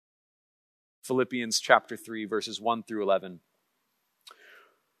Philippians chapter 3, verses 1 through 11.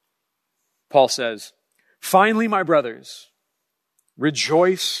 Paul says, "Finally, my brothers,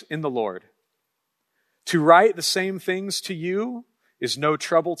 rejoice in the Lord. To write the same things to you is no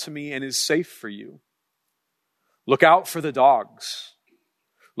trouble to me and is safe for you. Look out for the dogs.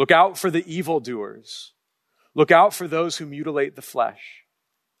 Look out for the evildoers. Look out for those who mutilate the flesh.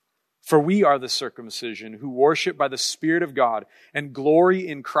 For we are the circumcision who worship by the Spirit of God and glory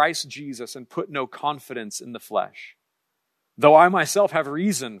in Christ Jesus and put no confidence in the flesh. Though I myself have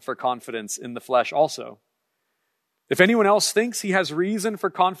reason for confidence in the flesh also. If anyone else thinks he has reason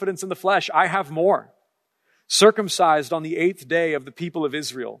for confidence in the flesh, I have more. Circumcised on the 8th day of the people of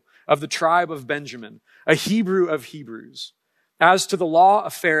Israel, of the tribe of Benjamin, a Hebrew of Hebrews. As to the law, a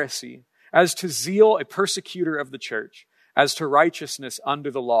Pharisee. As to zeal, a persecutor of the church. As to righteousness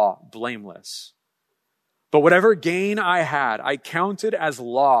under the law, blameless. But whatever gain I had, I counted as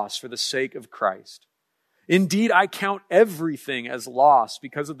loss for the sake of Christ. Indeed, I count everything as loss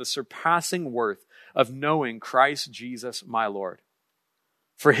because of the surpassing worth of knowing Christ Jesus my Lord.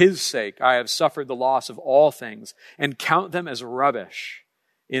 For his sake, I have suffered the loss of all things and count them as rubbish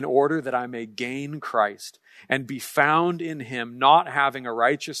in order that I may gain Christ and be found in him, not having a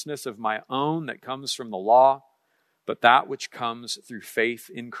righteousness of my own that comes from the law, but that which comes through faith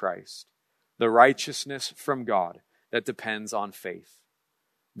in Christ, the righteousness from God that depends on faith,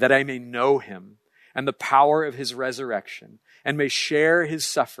 that I may know him and the power of his resurrection and may share his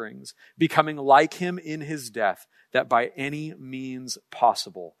sufferings, becoming like him in his death, that by any means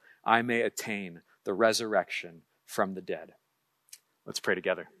possible I may attain the resurrection from the dead." Let's pray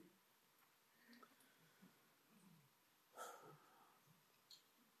together.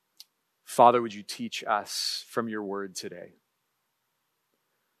 Father, would you teach us from your word today?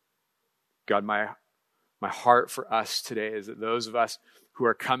 God, my heart for us today is that those of us who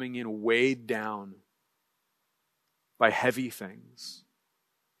are coming in weighed down by heavy things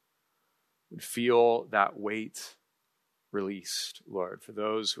would feel that weight released, Lord. For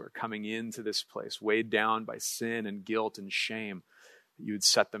those who are coming into this place, weighed down by sin and guilt and shame, that you would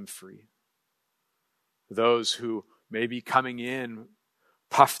set them free. For those who may be coming in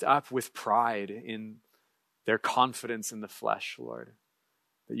puffed up with pride in their confidence in the flesh, Lord,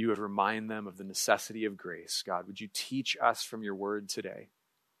 that you would remind them of the necessity of grace. God, would you teach us from your word today?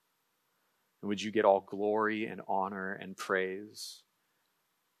 And would you get all glory and honor and praise?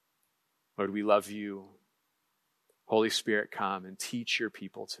 Lord, we love you. Holy Spirit, come and teach your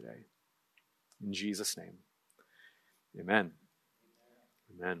people today. In Jesus' name, amen.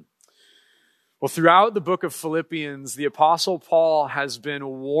 Amen. Well, throughout the book of Philippians, the Apostle Paul has been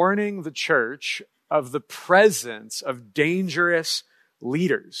warning the church of the presence of dangerous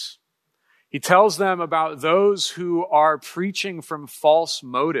leaders. He tells them about those who are preaching from false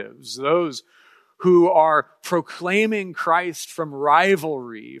motives, those who are proclaiming Christ from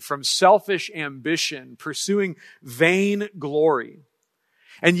rivalry, from selfish ambition, pursuing vain glory.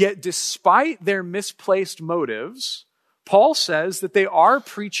 And yet, despite their misplaced motives, Paul says that they are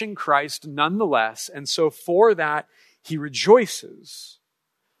preaching Christ nonetheless, and so for that, he rejoices.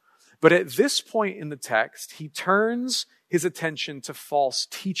 But at this point in the text, he turns his attention to false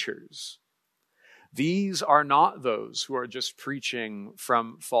teachers. These are not those who are just preaching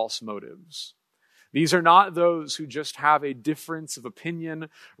from false motives. These are not those who just have a difference of opinion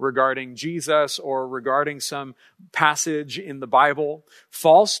regarding Jesus or regarding some passage in the Bible.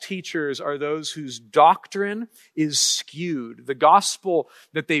 False teachers are those whose doctrine is skewed. The gospel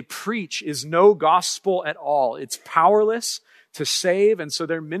that they preach is no gospel at all. It's powerless to save, and so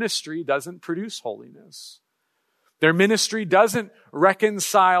their ministry doesn't produce holiness. Their ministry doesn't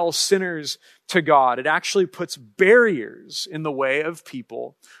reconcile sinners to God. It actually puts barriers in the way of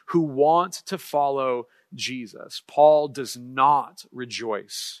people who want to follow Jesus. Paul does not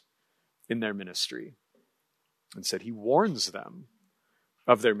rejoice in their ministry. Instead, he warns them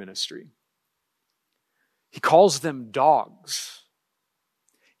of their ministry. He calls them dogs,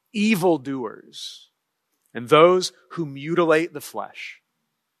 evildoers, and those who mutilate the flesh.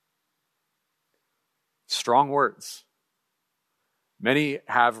 Strong words. Many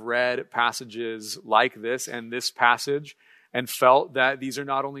have read passages like this and this passage and felt that these are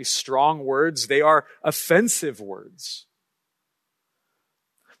not only strong words, they are offensive words.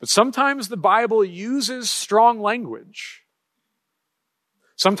 But sometimes the Bible uses strong language.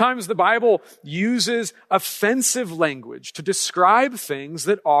 Sometimes the Bible uses offensive language to describe things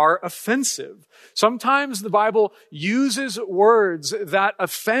that are offensive. Sometimes the Bible uses words that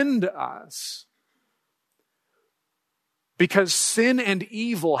offend us, because sin and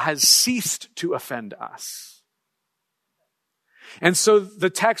evil has ceased to offend us. And so the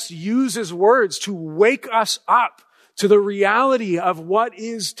text uses words to wake us up to the reality of what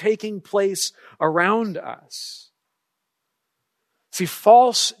is taking place around us. See,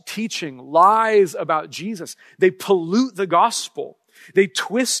 false teaching, lies about Jesus, they pollute the gospel. They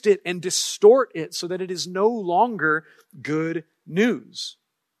twist it and distort it so that it is no longer good news.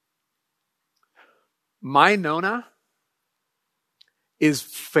 My Nona is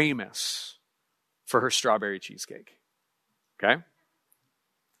famous for her strawberry cheesecake. Okay?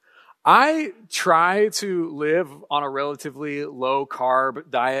 I try to live on a relatively low carb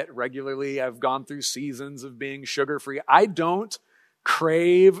diet regularly. I've gone through seasons of being sugar-free. I don't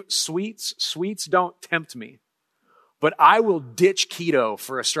crave sweets. Sweets don't tempt me. But I will ditch keto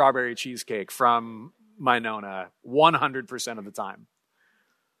for a strawberry cheesecake from my Nona 100% of the time.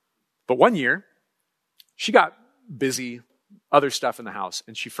 But one year, she got busy, other stuff in the house,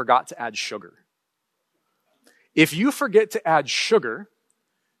 and she forgot to add sugar. If you forget to add sugar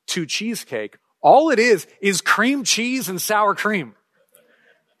to cheesecake, all it is cream cheese and sour cream.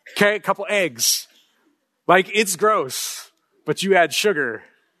 Okay, a couple eggs. Like, it's gross, but you add sugar,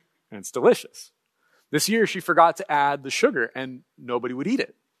 and it's delicious. This year, she forgot to add the sugar, and nobody would eat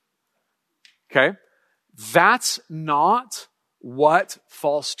it. Okay? That's not what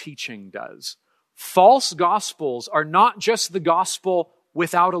false teaching does. False gospels are not just the gospel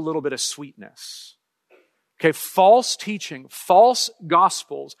without a little bit of sweetness. Okay, false teaching, false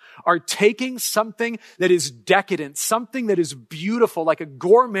gospels are taking something that is decadent, something that is beautiful, like a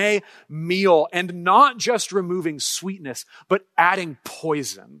gourmet meal, and not just removing sweetness, but adding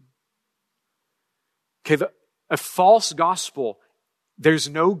poison. Okay, a false gospel, there's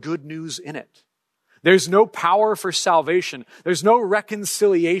no good news in it. There's no power for salvation. There's no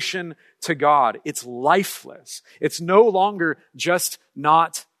reconciliation to God. It's lifeless. It's no longer just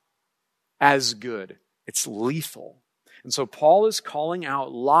not as good. It's lethal. And so Paul is calling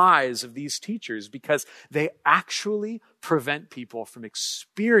out lies of these teachers because they actually prevent people from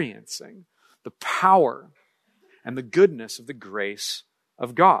experiencing the power and the goodness of the grace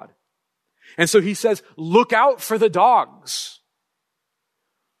of God. And so he says, look out for the dogs.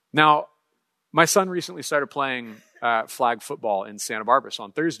 Now, my son recently started playing flag football in Santa Barbara. So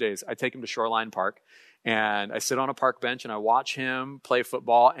on Thursdays, I take him to Shoreline Park, and I sit on a park bench, and I watch him play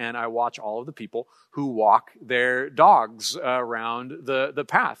football, and I watch all of the people who walk their dogs around the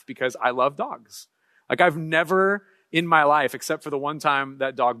path because I love dogs. Like, I've never in my life, except for the one time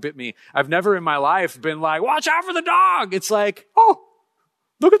that dog bit me, I've never in my life been like, watch out for the dog. It's like, oh,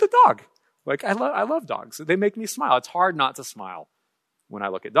 look at the dog. Like, I love dogs. They make me smile. It's hard not to smile when I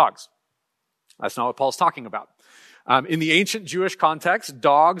look at dogs. That's not what Paul's talking about. In the ancient Jewish context,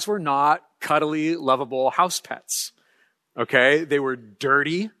 dogs were not cuddly, lovable house pets. Okay? They were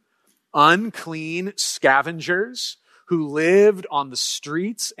dirty, unclean scavengers who lived on the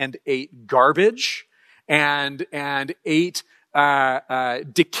streets and ate garbage and ate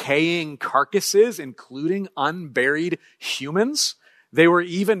decaying carcasses, including unburied humans. They were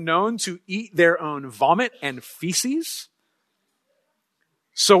even known to eat their own vomit and feces.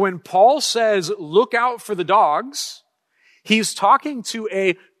 So when Paul says, look out for the dogs, he's talking to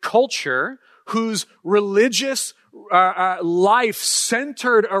a culture whose religious life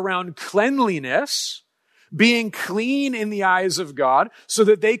centered around cleanliness, being clean in the eyes of God so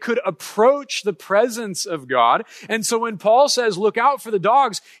that they could approach the presence of God. And so when Paul says, look out for the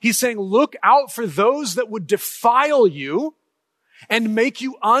dogs, he's saying, look out for those that would defile you and make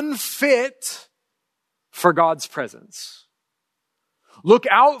you unfit for God's presence. Look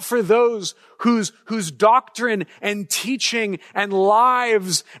out for those whose doctrine and teaching and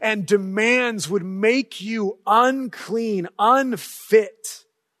lives and demands would make you unclean, unfit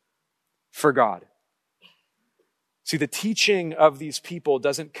for God. See, the teaching of these people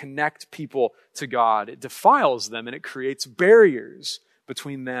doesn't connect people to God. It defiles them and it creates barriers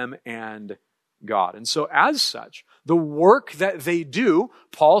between them and God. And so as such, the work that they do,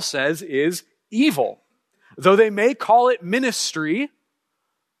 Paul says, is evil. Though they may call it ministry,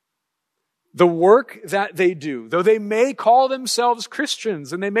 the work that they do, though they may call themselves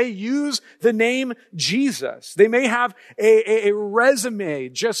Christians and they may use the name Jesus, they may have a resume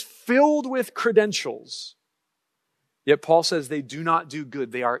just filled with credentials, yet Paul says they do not do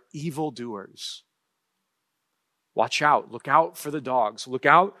good. They are evildoers. Watch out. Look out for the dogs. Look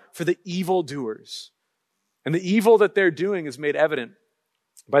out for the evildoers. And the evil that they're doing is made evident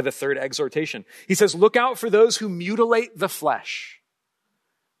by the third exhortation. He says, look out for those who mutilate the flesh.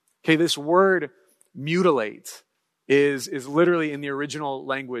 Okay, this word mutilate is literally in the original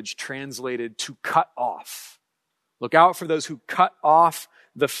language translated to cut off. Look out for those who cut off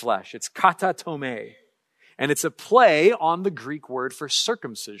the flesh. It's katatome. And it's a play on the Greek word for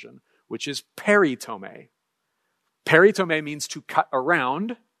circumcision, which is peritome. Peritome means to cut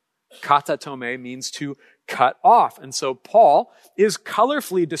around. Katatome means to cut off. And so Paul is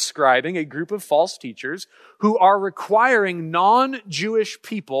colorfully describing a group of false teachers who are requiring non-Jewish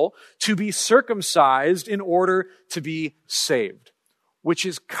people to be circumcised in order to be saved, which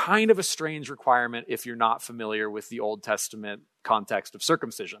is kind of a strange requirement if you're not familiar with the Old Testament context of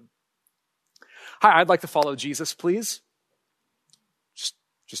circumcision. Hi, I'd like to follow Jesus, please.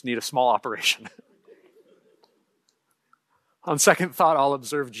 Just need a small operation. On second thought, I'll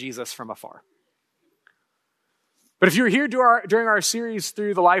observe Jesus from afar. But if you were here during our series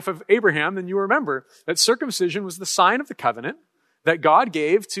through the life of Abraham, then you remember that circumcision was the sign of the covenant that God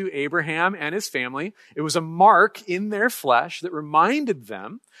gave to Abraham and his family. It was a mark in their flesh that reminded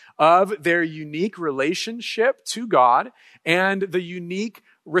them of their unique relationship to God and the unique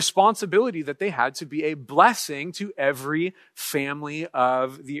responsibility that they had to be a blessing to every family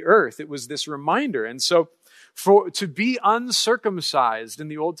of the earth. It was this reminder. And so to be uncircumcised in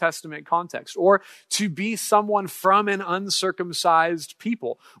the Old Testament context, or to be someone from an uncircumcised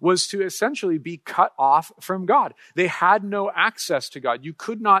people, was to essentially be cut off from God. They had no access to God. You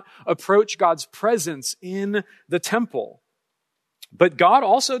could not approach God's presence in the temple. But God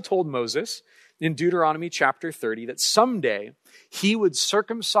also told Moses in Deuteronomy chapter 30 that someday he would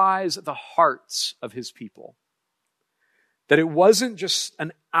circumcise the hearts of his people. That it wasn't just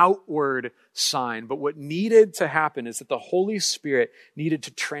an outward sign, but what needed to happen is that the Holy Spirit needed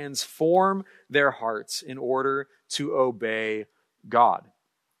to transform their hearts in order to obey God.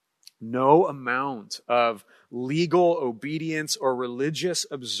 No amount of legal obedience or religious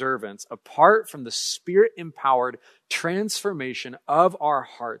observance, apart from the Spirit-empowered transformation of our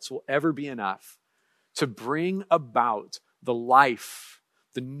hearts, will ever be enough to bring about the life,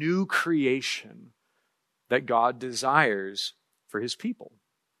 the new creation that God desires for his people.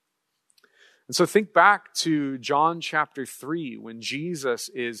 And so think back to John chapter 3, when Jesus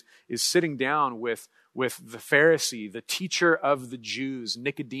is sitting down with the Pharisee, the teacher of the Jews,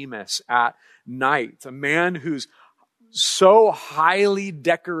 Nicodemus, at night, a man who's so highly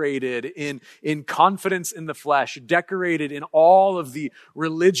decorated in confidence in the flesh, decorated in all of the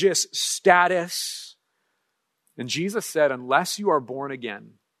religious status. And Jesus said, unless you are born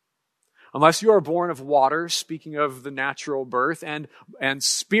again, unless you are born of water, speaking of the natural birth, and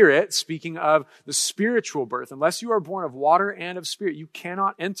spirit, speaking of the spiritual birth, unless you are born of water and of spirit, you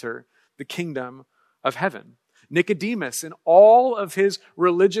cannot enter the kingdom of heaven. Nicodemus, in all of his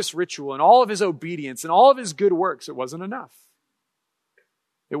religious ritual, and all of his obedience, and all of his good works, it wasn't enough.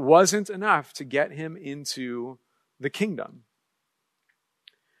 It wasn't enough to get him into the kingdom.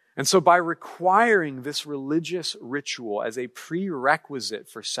 And so by requiring this religious ritual as a prerequisite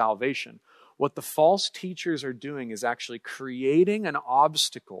for salvation, what the false teachers are doing is actually creating an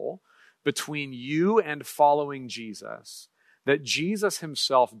obstacle between you and following Jesus that Jesus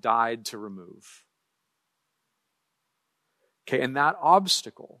himself died to remove. Okay, and that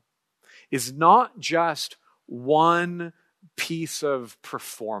obstacle is not just one piece of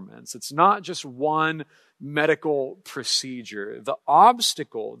performance. It's not just one medical procedure. The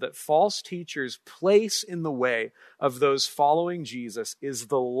obstacle that false teachers place in the way of those following Jesus is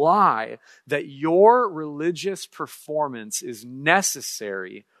the lie that your religious performance is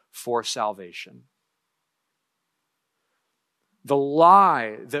necessary for salvation. The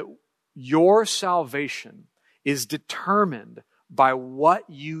lie that your salvation is determined by what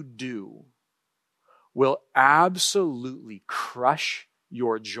you do will absolutely crush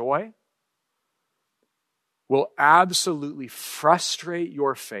your joy, will absolutely frustrate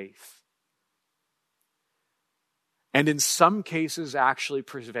your faith, and in some cases actually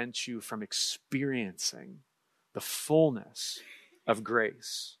prevent you from experiencing the fullness of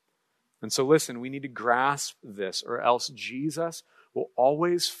grace. And so listen, we need to grasp this, or else Jesus will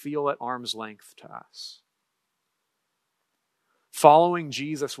always feel at arm's length to us. Following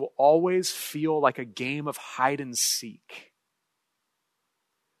Jesus will always feel like a game of hide and seek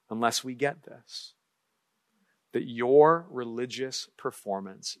unless we get this. That your religious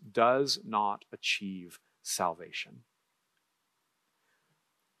performance does not achieve salvation.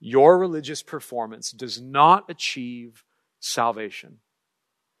 Your religious performance does not achieve salvation.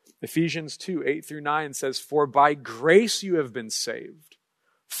 Ephesians 2, 8-9 says, "For by grace you have been saved,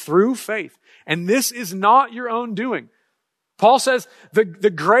 through faith. And this is not your own doing." Paul says the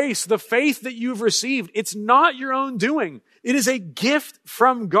grace, the faith that you've received, it's not your own doing. It is a gift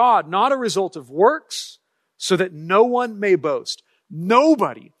from God, not a result of works, so that no one may boast.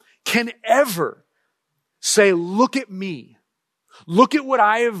 Nobody can ever say, look at me. Look at what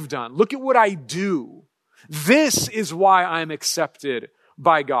I have done. Look at what I do. This is why I'm accepted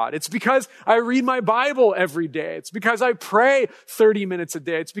by God. It's because I read my Bible every day. It's because I pray 30 minutes a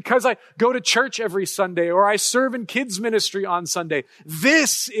day. It's because I go to church every Sunday, or I serve in kids ministry on Sunday.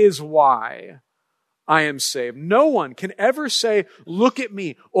 This is why I am saved. No one can ever say, look at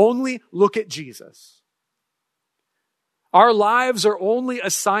me. Only look at Jesus. Our lives are only a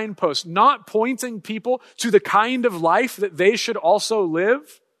signpost, not pointing people to the kind of life that they should also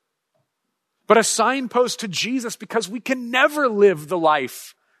live, but a signpost to Jesus, because we can never live the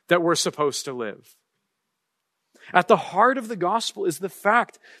life that we're supposed to live. At the heart of the gospel is the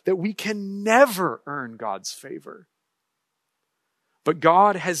fact that we can never earn God's favor. But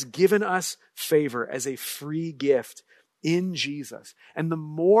God has given us favor as a free gift in Jesus. And the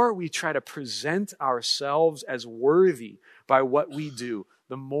more we try to present ourselves as worthy by what we do,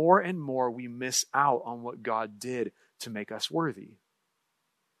 the more and more we miss out on what God did to make us worthy.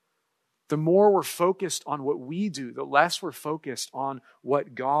 The more we're focused on what we do, the less we're focused on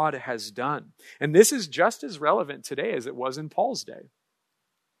what God has done. And this is just as relevant today as it was in Paul's day.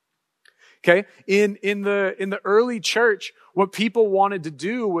 Okay, in the early church, what people wanted to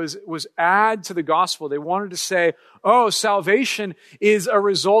do was add to the gospel. They wanted to say, oh, salvation is a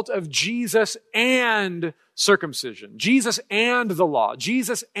result of Jesus and circumcision, Jesus and the law,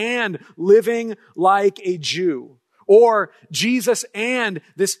 Jesus and living like a Jew, or Jesus and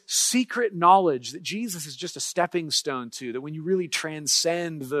this secret knowledge that Jesus is just a stepping stone to, that when you really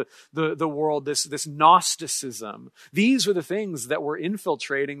transcend the world, this Gnosticism. These were the things that were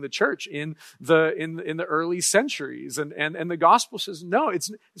infiltrating the church in the early centuries. And the gospel says, no,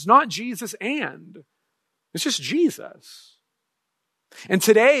 it's not Jesus and. It's just Jesus. And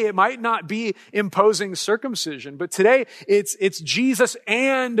today it might not be imposing circumcision, but today it's Jesus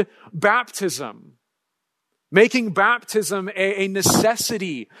and baptism. Making baptism a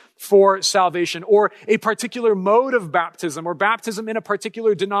necessity for salvation, or a particular mode of baptism, or baptism in a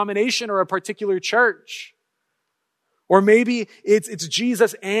particular denomination or a particular church. Or maybe it's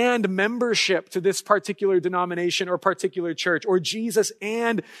Jesus and membership to this particular denomination or particular church, or Jesus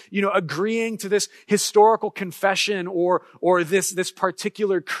and, agreeing to this historical confession or this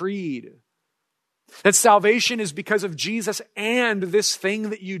particular creed. That salvation is because of Jesus and this thing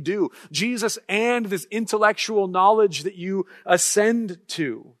that you do. Jesus and this intellectual knowledge that you ascend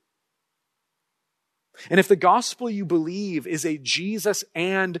to. And if the gospel you believe is a Jesus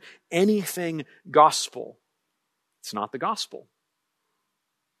and anything gospel, it's not the gospel.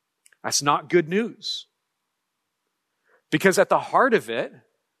 That's not good news. Because at the heart of it,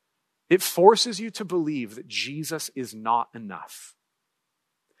 it forces you to believe that Jesus is not enough.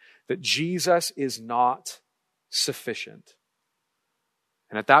 That Jesus is not sufficient.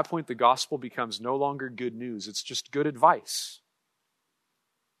 And at that point, the gospel becomes no longer good news. It's just good advice.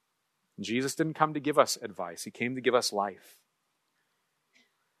 Jesus didn't come to give us advice. He came to give us life.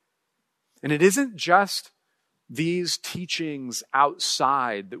 And it isn't just these teachings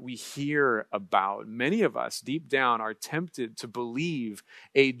outside that we hear about. Many of us, deep down, are tempted to believe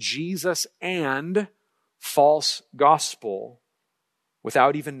a Jesus and false gospel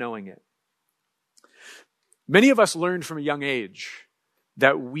without even knowing it. Many of us learned from a young age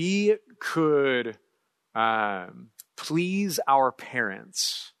that we could please our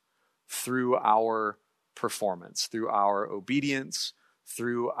parents through our performance, through our obedience,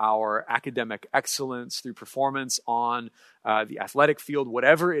 through our academic excellence, through performance on the athletic field,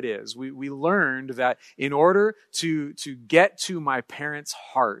 whatever it is. We learned that in order to get to my parents'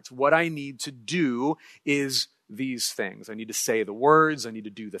 heart, what I need to do is these things. I need to say the words. I need to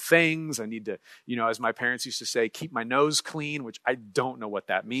do the things. I need to, as my parents used to say, keep my nose clean, which I don't know what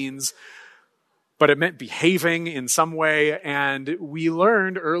that means. But it meant behaving in some way. And we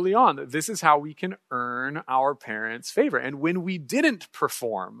learned early on that this is how we can earn our parents' favor. And when we didn't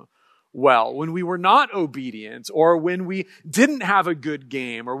perform well, when we were not obedient, or when we didn't have a good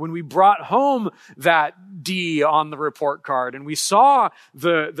game, or when we brought home that D on the report card and we saw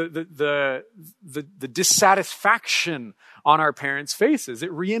the dissatisfaction on our parents' faces,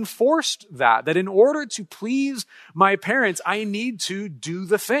 it reinforced that in order to please my parents, I need to do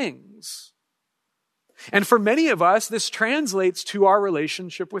the things. And for many of us, this translates to our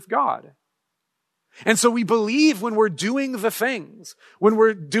relationship with God. And so we believe when we're doing the things, when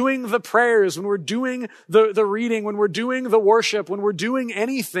we're doing the prayers, when we're doing the reading, when we're doing the worship, when we're doing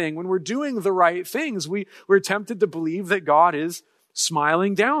anything, when we're doing the right things, we're tempted to believe that God is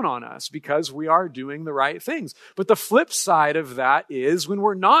smiling down on us because we are doing the right things. But the flip side of that is when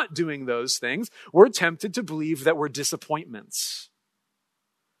we're not doing those things, we're tempted to believe that we're disappointments.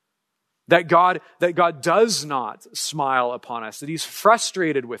 that God does not smile upon us, that he's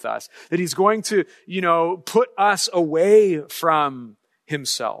frustrated with us, that he's going to, put us away from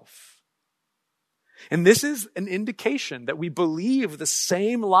himself. And this is an indication that we believe the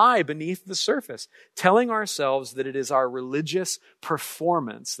same lie beneath the surface, telling ourselves that it is our religious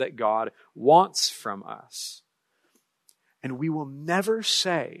performance that God wants from us. And we will never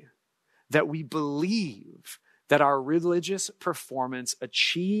say that we believe that our religious performance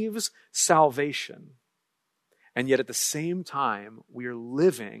achieves salvation, and yet at the same time, we are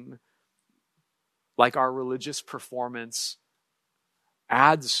living like our religious performance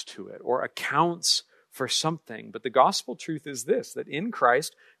adds to it or accounts for something. But the gospel truth is this, that in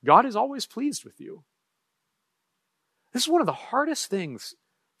Christ, God is always pleased with you. This is one of the hardest things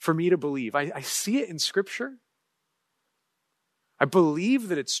for me to believe. I see it in Scripture. I believe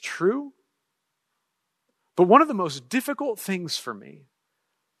that it's true. But one of the most difficult things for me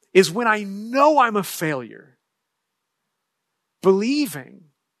is when I know I'm a failure, believing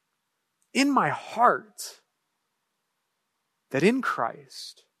in my heart that in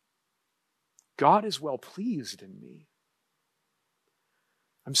Christ, God is well pleased in me.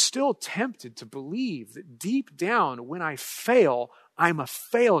 I'm still tempted to believe that deep down, when I fail, I'm a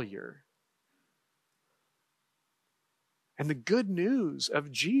failure. And the good news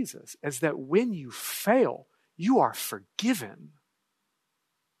of Jesus is that when you fail, you are forgiven.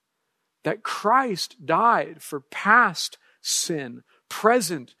 That Christ died for past sin,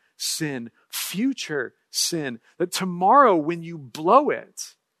 present sin, future sin. That tomorrow when you blow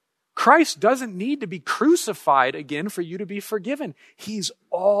it, Christ doesn't need to be crucified again for you to be forgiven. He's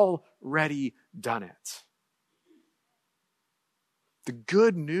already done it. The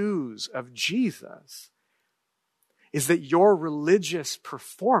good news of Jesus is that your religious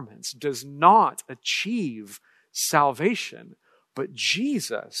performance does not achieve salvation, but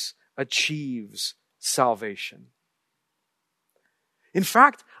Jesus achieves salvation. In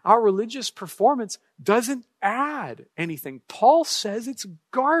fact, our religious performance doesn't add anything. Paul says it's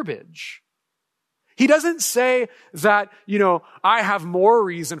garbage. He doesn't say that, I have more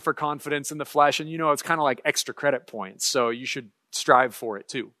reason for confidence in the flesh, and it's kind of like extra credit points, so you should strive for it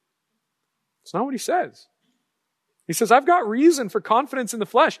too. It's not what he says. He says, I've got reason for confidence in the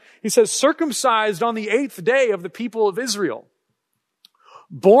flesh. He says, circumcised on the 8th day of the people of Israel,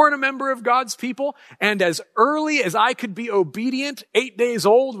 born a member of God's people, and as early as I could be obedient, 8 days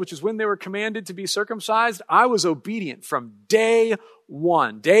old, which is when they were commanded to be circumcised, I was obedient from day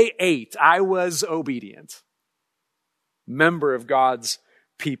 1. Day 8, I was obedient. Member of God's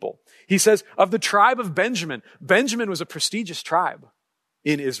people. He says, of the tribe of Benjamin. Benjamin was a prestigious tribe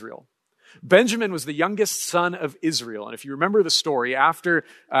in Israel. Benjamin was the youngest son of Israel. And if you remember the story, after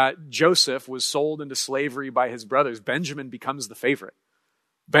Joseph was sold into slavery by his brothers, Benjamin becomes the favorite.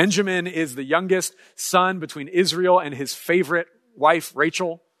 Benjamin is the youngest son between Israel and his favorite wife,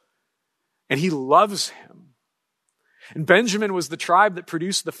 Rachel. And he loves him. And Benjamin was the tribe that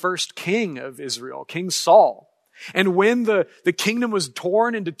produced the first king of Israel, King Saul. And when the kingdom was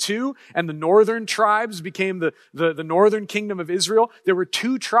torn into two and the northern tribes became the northern kingdom of Israel, there were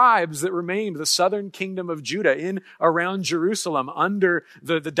two tribes that remained, the southern kingdom of Judah in around Jerusalem under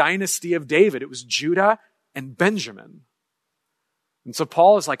the dynasty of David. It was Judah and Benjamin. And so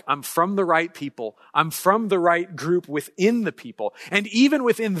Paul is like, I'm from the right people. I'm from the right group within the people. And even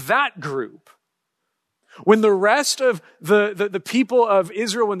within that group, when the rest of the people of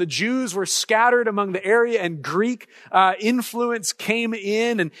Israel, when the Jews were scattered among the area and Greek influence came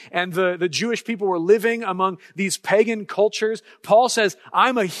in and the Jewish people were living among these pagan cultures, Paul says,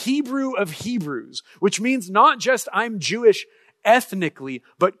 I'm a Hebrew of Hebrews, which means not just I'm Jewish ethnically,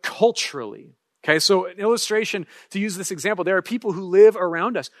 but culturally. Okay, so an illustration to use this example, there are people who live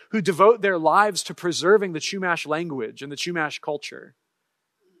around us who devote their lives to preserving the Chumash language and the Chumash culture.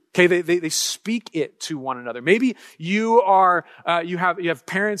 Okay, they speak it to one another. Maybe you have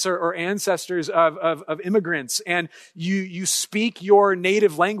parents or ancestors of immigrants, and you speak your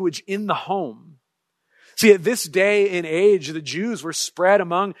native language in the home. See, at this day and age, the Jews were spread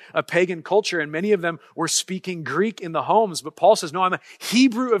among a pagan culture, and many of them were speaking Greek in the homes. But Paul says, no, I'm a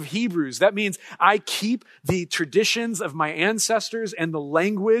Hebrew of Hebrews. That means I keep the traditions of my ancestors and the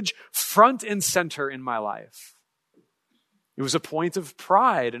language front and center in my life. It was a point of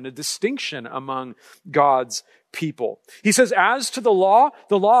pride and a distinction among God's people. He says, as to the law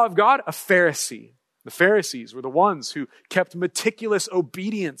of God, a Pharisee. The Pharisees were the ones who kept meticulous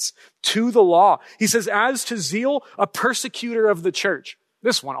obedience to the law. He says, as to zeal, a persecutor of the church.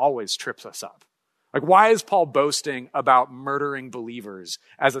 This one always trips us up. Like, why is Paul boasting about murdering believers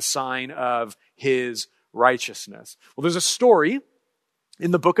as a sign of his righteousness? Well, there's a story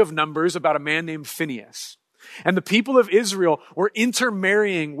in the book of Numbers about a man named Phineas. And the people of Israel were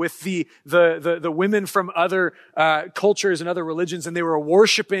intermarrying with the women from other cultures and other religions, and they were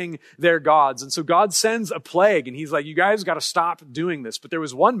worshiping their gods. And so God sends a plague, and he's like, you guys got to stop doing this. But there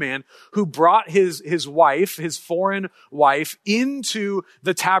was one man who brought his wife, his foreign wife, into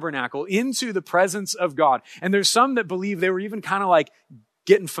the tabernacle, into the presence of God. And there's some that believe they were even kind of like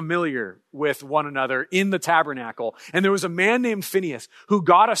getting familiar with one another in the tabernacle. And there was a man named Phineas who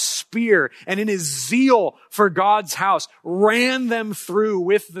got a spear and in his zeal for God's house ran them through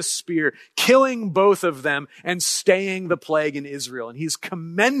with the spear, killing both of them and staying the plague in Israel. And he's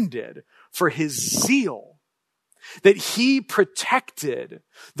commended for his zeal, that he protected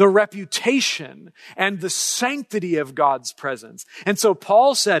the reputation and the sanctity of God's presence. And so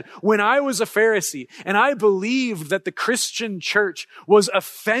Paul said, when I was a Pharisee and I believed that the Christian church was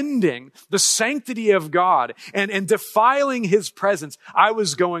offending the sanctity of God and defiling his presence, I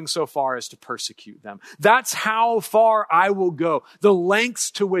was going so far as to persecute them. That's how far I will go, the lengths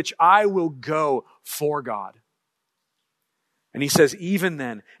to which I will go for God. And he says, even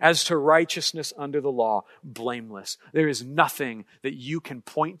then, as to righteousness under the law, blameless. There is nothing that you can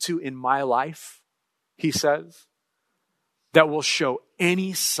point to in my life, he says, that will show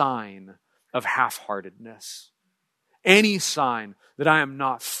any sign of half-heartedness, any sign that I am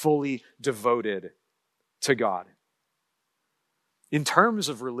not fully devoted to God. In terms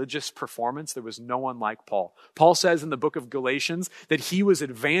of religious performance, there was no one like Paul. Paul says in the book of Galatians that he was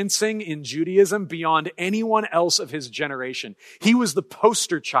advancing in Judaism beyond anyone else of his generation. He was the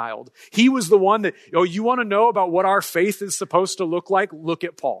poster child. He was the one that, you want to know about what our faith is supposed to look like? Look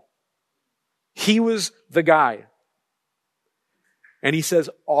at Paul. He was the guy. And he says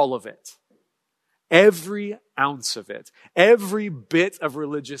all of it. Every ounce of it, every bit of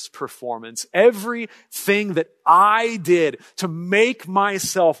religious performance, everything that I did to make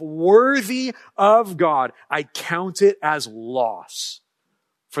myself worthy of God, I count it as loss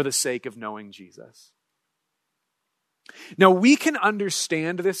for the sake of knowing Jesus. Now, we can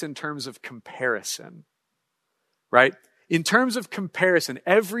understand this in terms of comparison, right? In terms of comparison,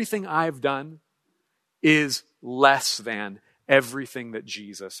 everything I've done is less than everything that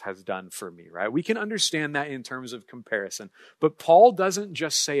Jesus has done for me, right? We can understand that in terms of comparison. But Paul doesn't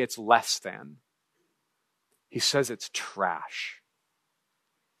just say it's less than. He says it's trash.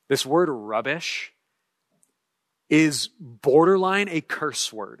 This word rubbish is borderline a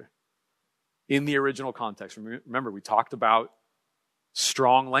curse word in the original context. Remember, we talked about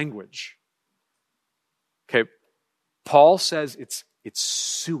strong language. Okay, Paul says it's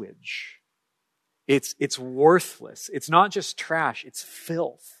sewage. It's worthless. It's not just trash, it's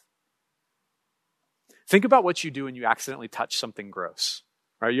filth. Think about what you do when you accidentally touch something gross.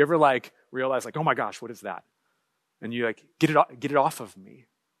 Right? You ever realize oh my gosh, what is that? And you get it off of me.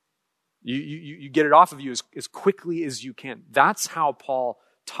 You get it off of you as quickly as you can. That's how Paul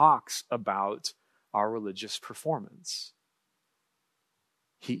talks about our religious performance.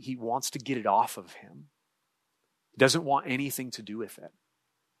 He wants to get it off of him. He doesn't want anything to do with it.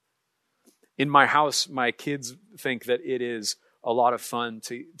 In my house, my kids think that it is a lot of fun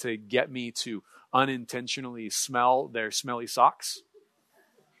to get me to unintentionally smell their smelly socks.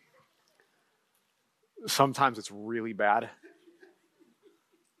 Sometimes it's really bad.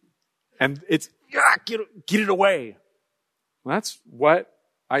 And it's, get it away. Well, that's what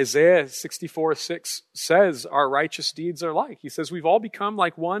Isaiah 64:6 says our righteous deeds are like. He says, we've all become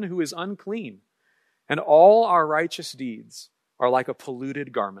like one who is unclean, and all our righteous deeds are like a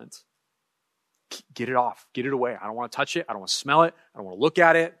polluted garment. Get it off. Get it away. I don't want to touch it. I don't want to smell it. I don't want to look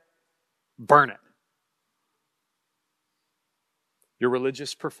at it. Burn it. Your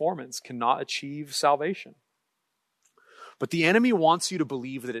religious performance cannot achieve salvation. But the enemy wants you to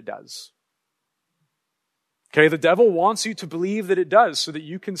believe that it does. Okay, the devil wants you to believe that it does so that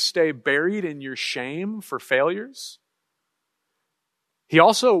you can stay buried in your shame for failures. He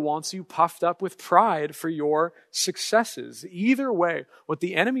also wants you puffed up with pride for your successes. Either way, what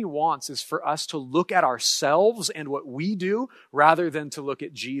the enemy wants is for us to look at ourselves and what we do rather than to look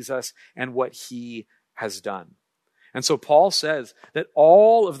at Jesus and what he has done. And so Paul says that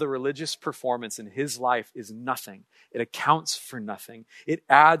all of the religious performance in his life is nothing. It accounts for nothing. It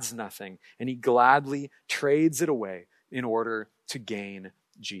adds nothing. And he gladly trades it away in order to gain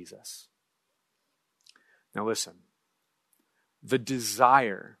Jesus. Now listen. The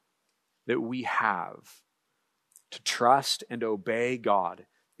desire that we have to trust and obey God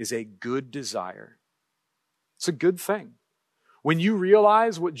is a good desire. It's a good thing. When you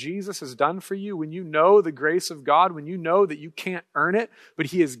realize what Jesus has done for you, when you know the grace of God, when you know that you can't earn it, but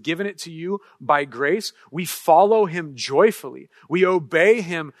he has given it to you by grace, we follow him joyfully. We obey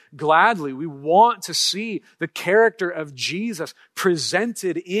him gladly. We want to see the character of Jesus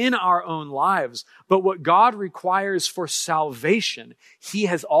presented in our own lives. But what God requires for salvation, he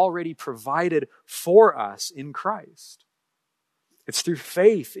has already provided for us in Christ. It's through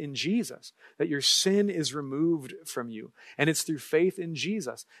faith in Jesus that your sin is removed from you. And it's through faith in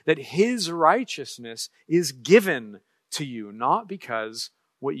Jesus that his righteousness is given to you, not because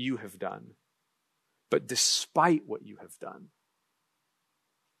what you have done, but despite what you have done.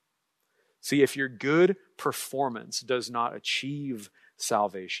 See, if your good performance does not achieve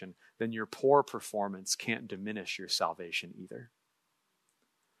salvation, then your poor performance can't diminish your salvation either.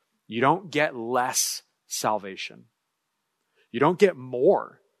 You don't get less salvation. You don't get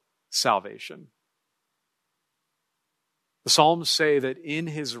more salvation. The Psalms say that in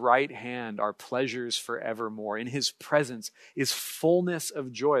his right hand are pleasures forevermore. In his presence is fullness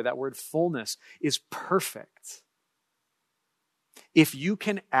of joy. That word fullness is perfect. If you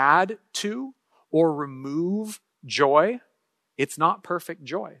can add to or remove joy, it's not perfect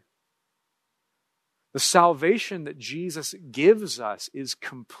joy. The salvation that Jesus gives us is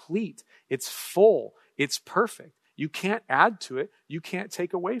complete. It's full. It's perfect. You can't add to it. You can't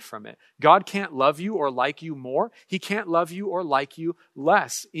take away from it. God can't love you or like you more. He can't love you or like you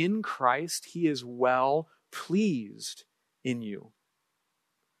less. In Christ, he is well pleased in you.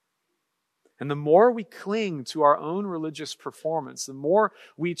 And the more we cling to our own religious performance, the more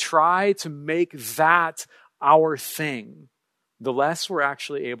we try to make that our thing, the less we're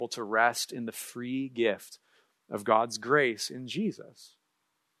actually able to rest in the free gift of God's grace in Jesus.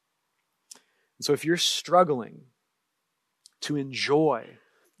 And so if you're struggling to enjoy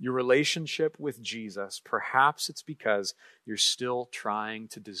your relationship with Jesus, perhaps it's because you're still trying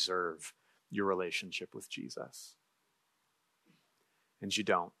to deserve your relationship with Jesus. And you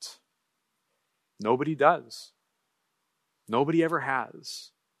don't. Nobody does. Nobody ever has.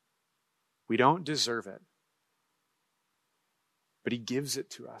 We don't deserve it. But he gives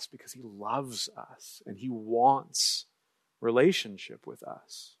it to us because he loves us and he wants relationship with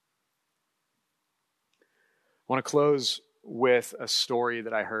us. I want to close with a story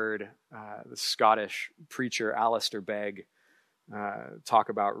that I heard the Scottish preacher Alistair Begg talk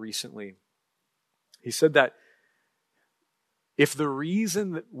about recently. He said that if the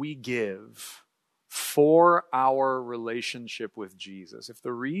reason that we give for our relationship with Jesus, if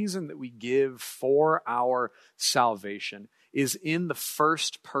the reason that we give for our salvation is in the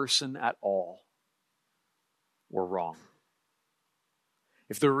first person at all, we're wrong.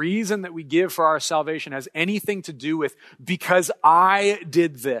 If the reason that we give for our salvation has anything to do with because I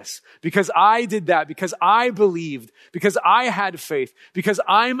did this, because I did that, because I believed, because I had faith, because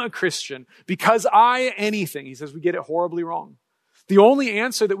I'm a Christian, because I anything, he says we get it horribly wrong. The only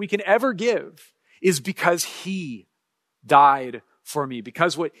answer that we can ever give is because he died for me,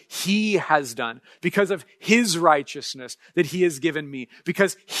 because what he has done, because of his righteousness that he has given me,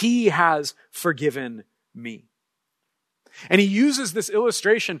 because he has forgiven me. And he uses this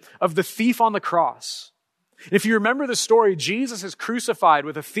illustration of the thief on the cross. And if you remember the story, Jesus is crucified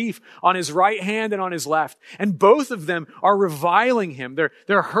with a thief on his right hand and on his left. And both of them are reviling him.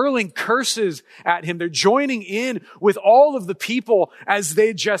 They're hurling curses at him. They're joining in with all of the people as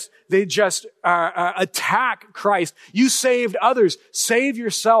they just attack Christ. You saved others. Save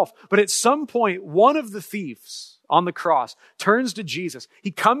yourself. But at some point, one of the thieves on the cross turns to Jesus.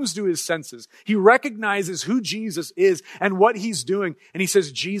 He comes to his senses. He recognizes who Jesus is and what he's doing. And he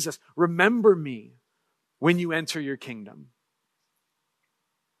says, Jesus, remember me when you enter your kingdom.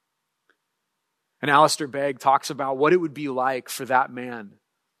 And Alistair Begg talks about what it would be like for that man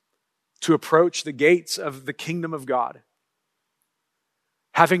to approach the gates of the kingdom of God,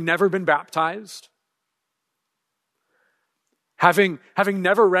 having never been baptized, having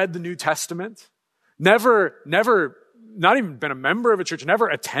never read the New Testament, never, not even been a member of a church, never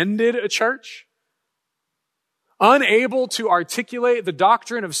attended a church, unable to articulate the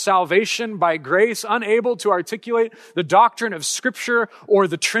doctrine of salvation by grace, unable to articulate the doctrine of Scripture or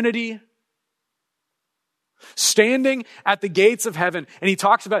the Trinity, standing at the gates of heaven. And he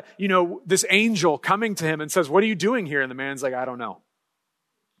talks about, this angel coming to him and says, what are you doing here? And the man's like, I don't know.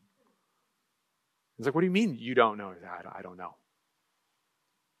 He's like, what do you mean you don't know? I don't know.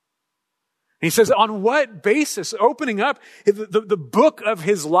 And he says, on what basis? Opening up the book of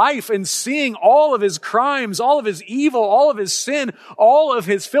his life and seeing all of his crimes, all of his evil, all of his sin, all of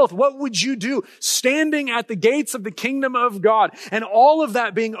his filth. What would you do standing at the gates of the kingdom of God and all of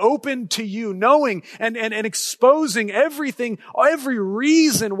that being open to you, knowing and exposing everything, every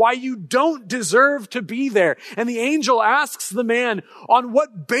reason why you don't deserve to be there? And the angel asks the man, on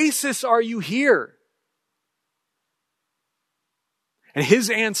what basis are you here? And his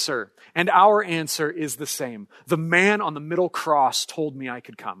answer and our answer is the same. The man on the middle cross told me I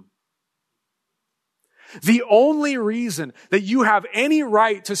could come. The only reason that you have any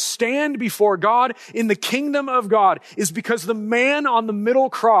right to stand before God in the kingdom of God is because the man on the middle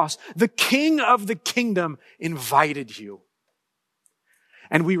cross, the king of the kingdom, invited you.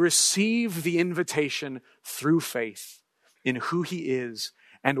 And we receive the invitation through faith in who he is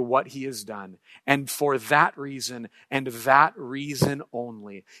and what he has done. And for that reason, and that reason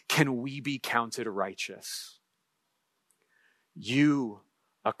only, can we be counted righteous. You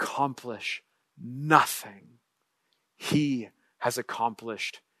accomplish nothing. He has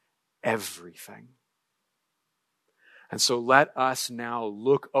accomplished everything. And so let us now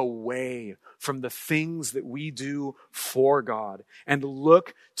look away from the things that we do for God and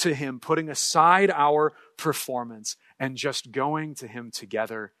look to him, putting aside our performance and just going to him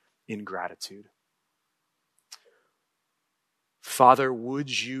together in gratitude. Father,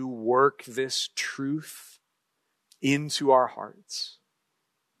 would you work this truth into our hearts?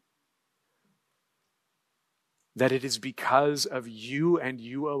 That it is because of you and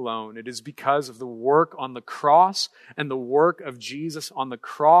you alone. It is because of the work on the cross and the work of Jesus on the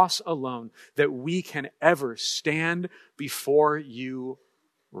cross alone that we can ever stand before you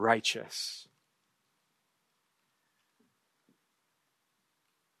righteous.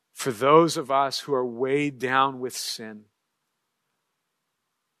 For those of us who are weighed down with sin,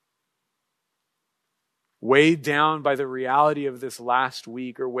 weighed down by the reality of this last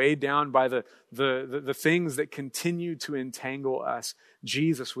week, or weighed down by the things that continue to entangle us,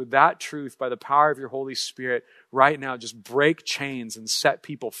 Jesus, with that truth, by the power of your Holy Spirit, right now, just break chains and set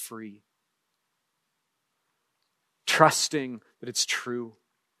people free. Trusting that it's true.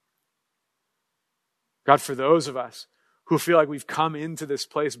 God, for those of us who feel like we've come into this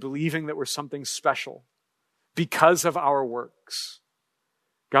place believing that we're something special because of our works,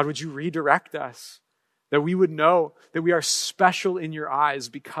 God, would you redirect us? That we would know that we are special in your eyes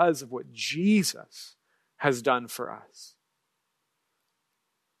because of what Jesus has done for us.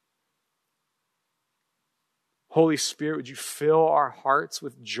 Holy Spirit, would you fill our hearts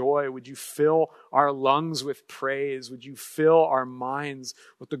with joy? Would you fill our lungs with praise? Would you fill our minds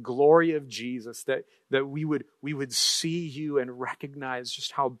with the glory of Jesus, that we would see you and recognize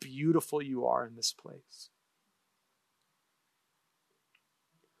just how beautiful you are in this place?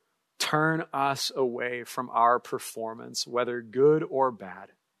 Turn us away from our performance, whether good or bad.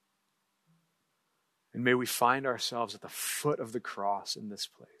 And may we find ourselves at the foot of the cross in this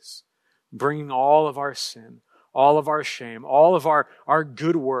place, bringing all of our sin, all of our shame, all of our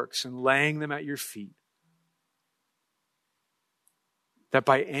good works and laying them at your feet. That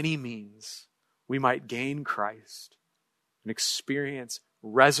by any means we might gain Christ and experience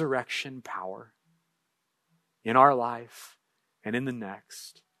resurrection power in our life and in the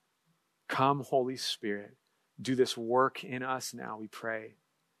next. Come, Holy Spirit, do this work in us now, we pray.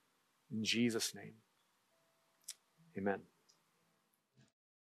 In Jesus' name, amen.